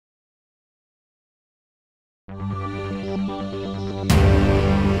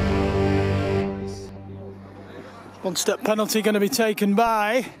One-step penalty going to be taken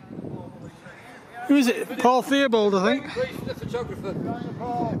by... Who is it? Paul Theobald, I think.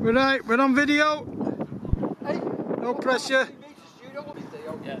 We're right, we're on video. No pressure.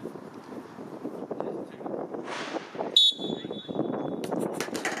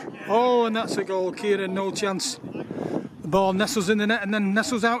 Oh, and that's a goal, Kieran, no chance. The ball nestles in the net and then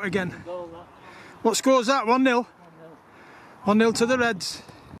nestles out again. What score's that? 1-0? 1-0 to the Reds.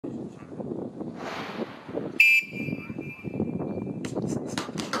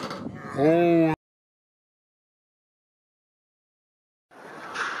 Oh.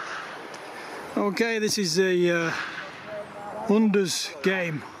 Okay, this is a Unders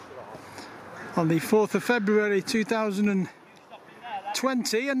game on the 4th of February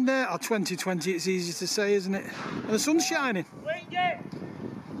 2020 and or 2020, it's easy to say, isn't it? And the sun's shining,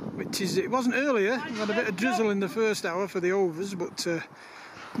 which is, it wasn't earlier. We had a bit of drizzle in the first hour for the overs, but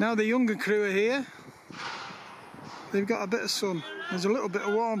now the younger crew are here. They've got a bit of sun. There's a little bit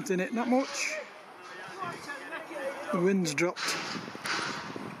of warmth in it, not much. The wind's dropped.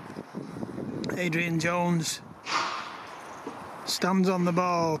 Adrian Jones stands on the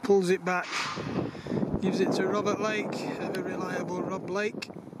ball, pulls it back, gives it to Robert Lake, ever reliable Rob Lake.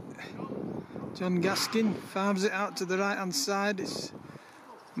 John Gaskin farms it out to the right hand side. It's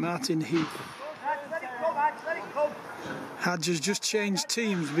Martin Heath. Hadge has just changed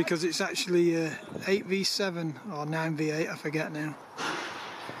teams because it's actually 8v7 or 9v8, I forget now.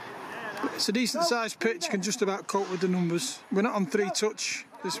 It's a decent sized pitch, can just about cope with the numbers. We're not on 3-touch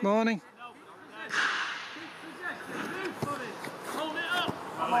this morning.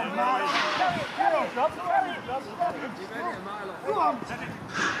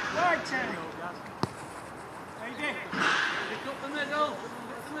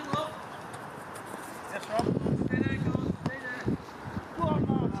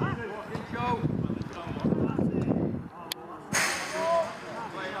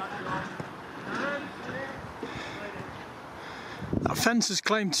 That fence has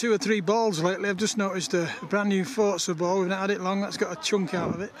claimed 2 or 3 balls lately. I've just noticed a brand new Forza ball. We've not had it long. That's got a chunk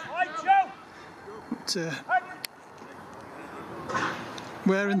out of it. But,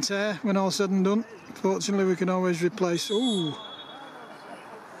 wear and tear when all said and done. Fortunately, we can always replace. Ooh,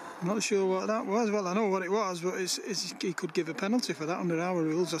 I'm not sure what that was. Well, I know what it was, but he could give a penalty for that under our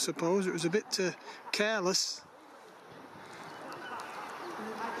rules, I suppose. It was a bit careless.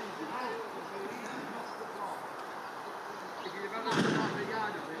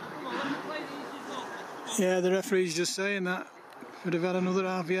 Yeah, the referee's just saying that. Would have had another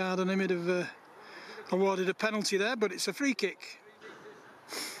half yard on him, he'd have awarded a penalty there, but it's a free kick.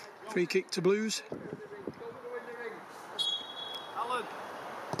 Free kick to Blues.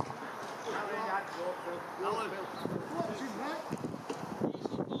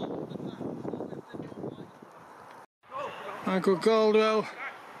 Michael Caldwell.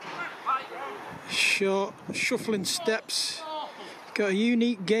 Short, shuffling steps. Got a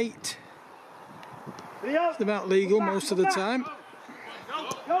unique gait. It's about legal most of the time.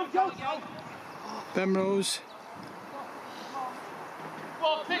 Bemrose.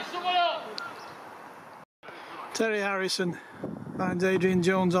 Terry Harrison finds Adrian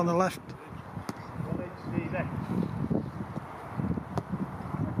Jones on the left.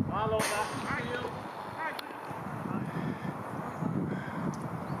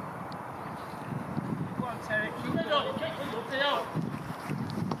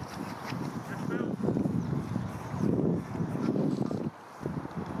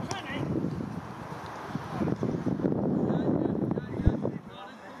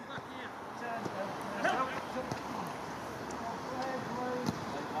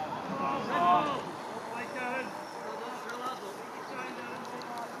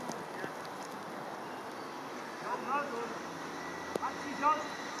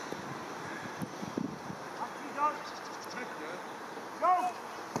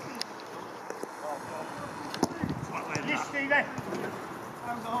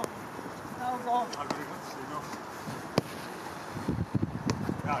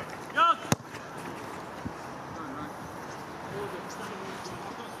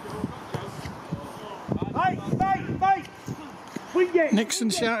 Nixon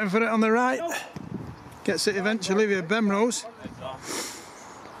shouting for it on the right. Gets it eventually via Bemrose.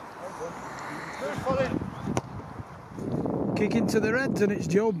 Kick into the Reds and it's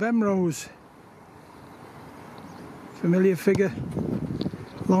Joe Bemrose. Familiar figure.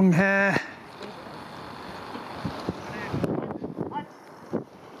 Long hair.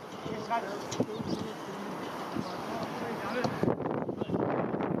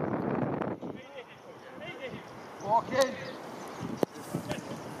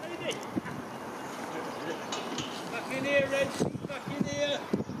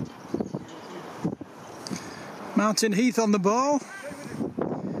 Martin Heath on the ball.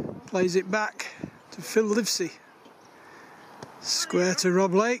 Plays it back to Phil Livesey. Square to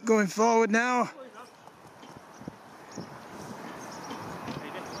Rob Lake, going forward now.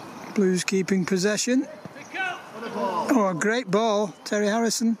 Blues keeping possession. Oh, a great ball. Terry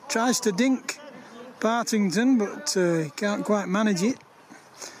Harrison tries to dink Partington, but he can't quite manage it.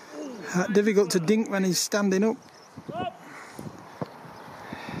 Difficult to dink when he's standing up.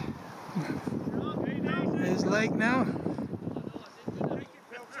 There's Lake now.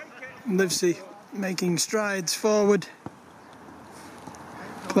 Livesey making strides forward.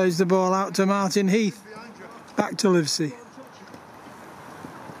 Plays the ball out to Martin Heath. Back to Livesey.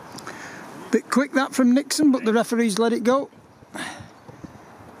 Bit quick that from Nixon, but the referees let it go.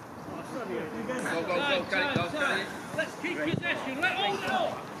 Let's keep possession. Let all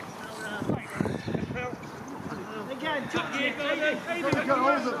go. Again,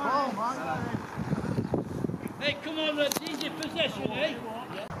 hey, come on, let's easy possession, eh?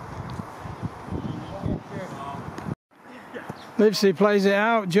 Livesey plays it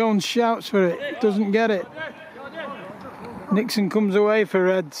out. Jones shouts for it. Doesn't get it. Nixon comes away for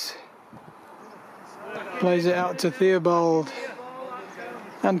Reds. Plays it out to Theobald.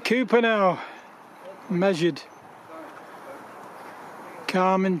 And Cooper now. Measured.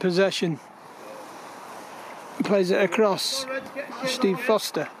 Calm in possession. Plays it across. Steve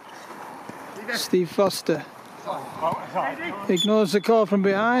Foster. Steve Foster ignores the call from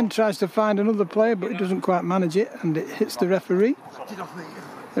behind, tries to find another player, but he doesn't quite manage it, and it hits the referee.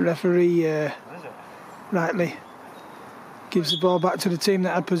 The referee rightly gives the ball back to the team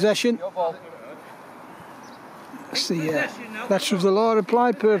that had possession. That's the letter of the law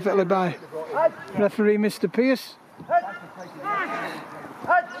applied perfectly by referee Mr. Pearce.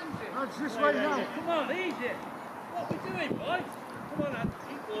 This way now. Come on, easy. What are we doing, boys? Come on, Ed.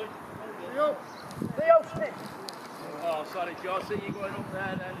 Keep going. Leo Smith. Oh, sorry, Joe. See you going up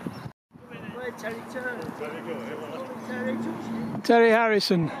there then. Wait, Terry, turn. Terry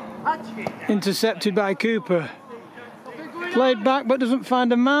Harrison. Intercepted by Cooper. Played back but doesn't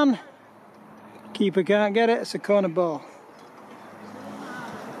find a man. Keeper can't get it. It's a corner ball.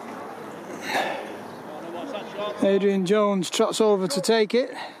 Adrian Jones trots over to take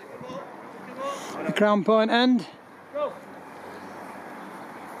it. The Crown Point end.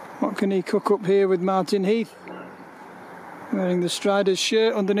 What can he cook up here with Martin Heath? Wearing the Striders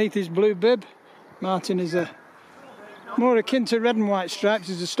shirt underneath his blue bib. Martin is more akin to red and white stripes.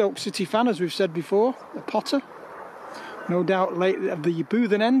 He's a Stoke City fan, as we've said before. A Potter. No doubt late of the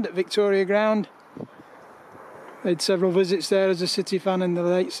Boothen end at Victoria Ground. Made several visits there as a City fan in the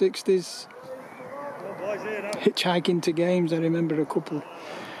late 60s. Hitchhiking to games, I remember a couple.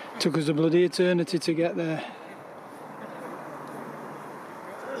 Took us a bloody eternity to get there.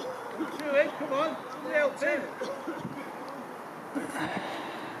 Come on, help him.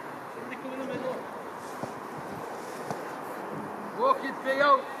 Walking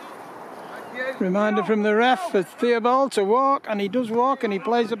Theo. Reminder from the ref for Theobald to walk, and he does walk, and he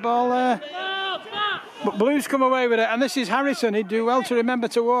plays the ball there. But Blues come away with it, and this is Harrison. He'd do well to remember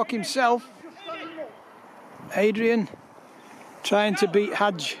to walk himself. Adrian trying to beat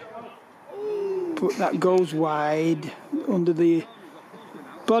Hadj, but that goes wide under the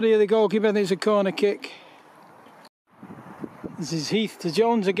body of the goalkeeper. I think it's a corner kick. This is Heath to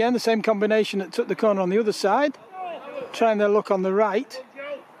Jones again, the same combination that took the corner on the other side. Trying their luck on the right.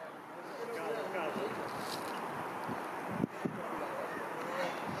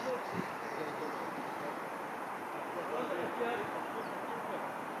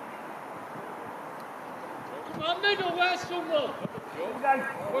 Come on, middle, where's someone?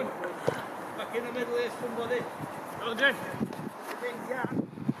 Back in the middle, here's somebody. Okay.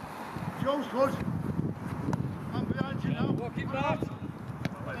 Joe's good. I'm behind you now. Walk it back.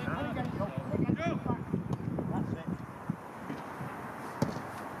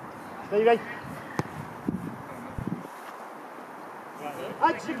 Stevie.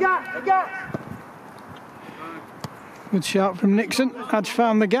 Hadj, the gap. Good shout from Nixon. Hadj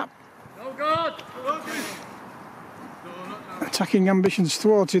found the gap. Oh God! Attacking ambitions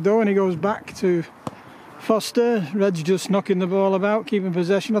thwarted though, and he goes back to Foster. Reds just knocking the ball about, keeping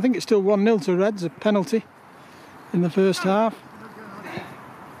possession. I think it's still 1-0 to Reds, a penalty in the first half.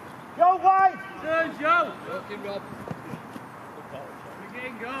 Go wide. Turn, Joe. Working, Rob.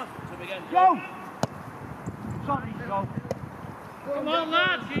 Again, go. Go. Sorry, Joe. Come on,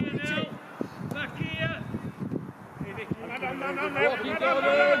 lads. Here now. Back here. Walking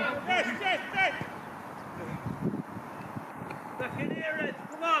forward. Back in here, Ed.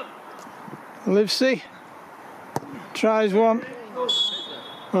 Come on. Livesey tries one.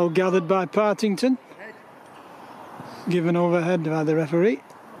 Well gathered by Partington. given overhead by the referee.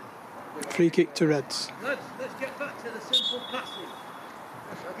 Free kick to Reds. Let's get back to the simple passing.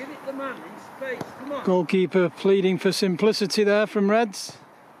 I'll give it the man in space. Come on. Goalkeeper pleading for simplicity there from Reds.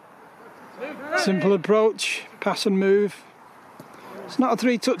 Simple approach, pass and move. It's not a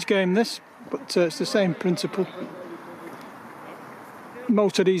three-touch game this, but it's the same principle.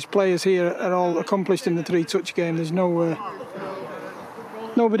 Most of these players here are all accomplished in the three-touch game. There's nobody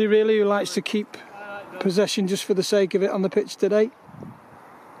really who likes to keep possession just for the sake of it on the pitch today.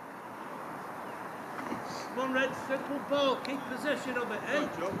 Come on, Red, simple ball, keep possession of it, eh?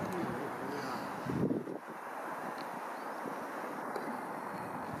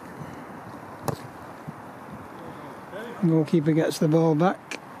 Goalkeeper gets the ball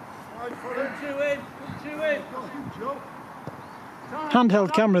back.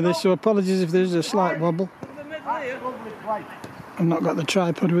 Handheld camera this, so apologies if there's a slight wobble. I've not got the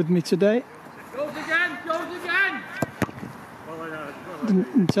tripod with me today. Goes again, goes again!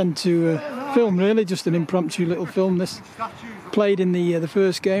 Didn't intend to film really, just an impromptu little film. This played in the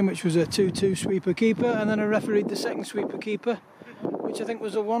first game, which was a 2-2 sweeper keeper, and then I refereed the second sweeper keeper, which I think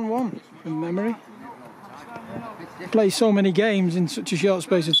was a 1-1 from memory. Play so many games in such a short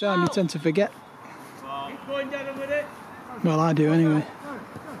space of time, you tend to forget. Keep going down with it. Well, I do anyway.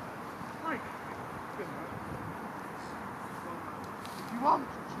 You want?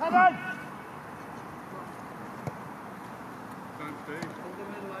 Head on!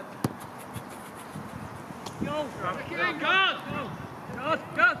 Go! Go! Go!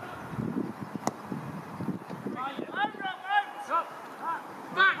 Go!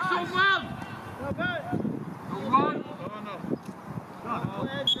 Back someone! Someone!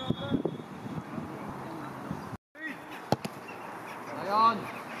 Stay on!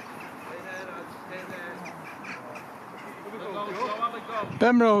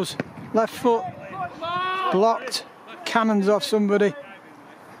 Bemrose, left foot, blocked, cannons off somebody.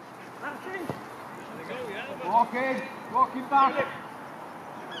 Walking back.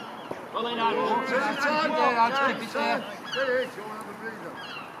 Well, in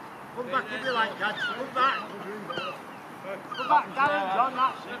come back if you like, catch. Come back. Come back, Darren. John,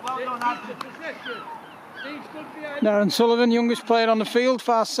 that's it. Well done, Darren Sullivan, youngest player on the field,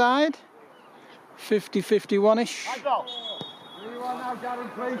 far side. 50-51-ish. Here you are now, Darren,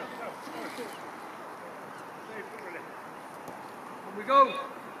 please. Here we go.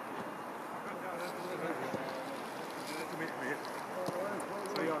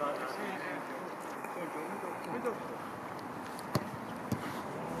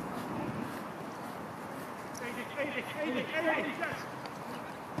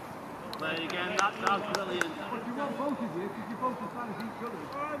 Play again, that's brilliant. But you want both of you, because you both as bad as each other.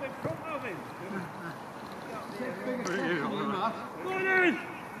 Oh, they've come of him. Big as Go in!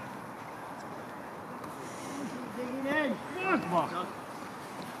 digging in. Come on!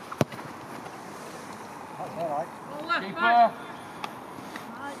 That's all right. Go left back!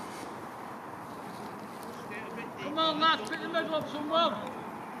 Come on, lads, pick the middle of someone!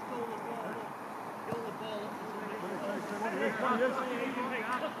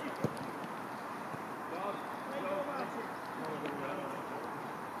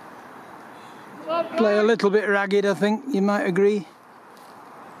 Play a little bit ragged, I think, you might agree,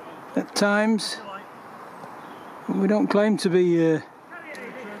 at times. We don't claim to be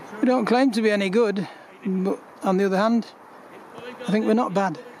any good, but on the other hand, I think we're not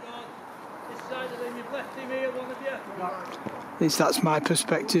bad. At least that's my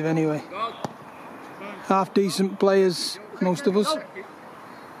perspective anyway. Half decent players, most of us.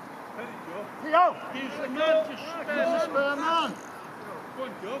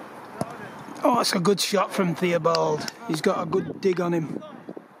 Oh, that's a good shot from Theobald. He's got a good dig on him.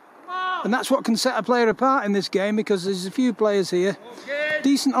 And that's what can set a player apart in this game, because there's a few players here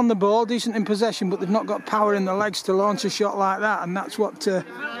decent on the ball, decent in possession, but they've not got power in the legs to launch a shot like that, and that's what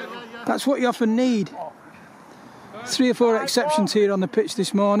you often need. 3 or 4 exceptions here on the pitch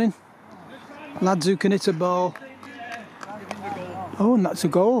this morning. Lads who can hit a ball. Oh, and that's a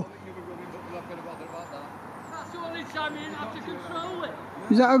goal.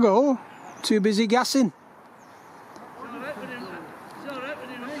 Is that a goal? Too busy gassing.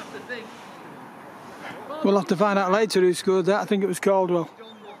 We'll have to find out later who scored that. I think it was Caldwell.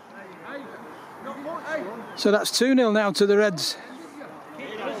 So that's 2-0 now to the Reds.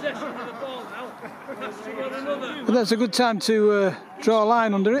 But that's a good time to draw a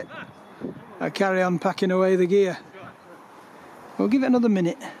line under it. I carry on packing away the gear. We'll give it another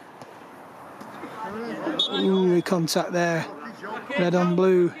minute. Ooh, contact there. Red on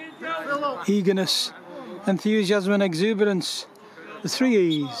blue. Eagerness, enthusiasm and exuberance. The 3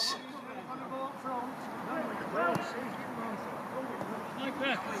 E's.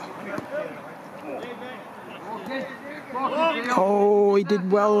 Oh, he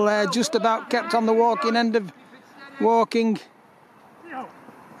did well there, just about kept on the walking end of walking.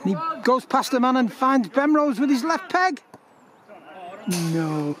 And he goes past the man and finds Penrose with his left peg.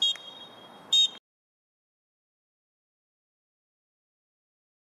 No.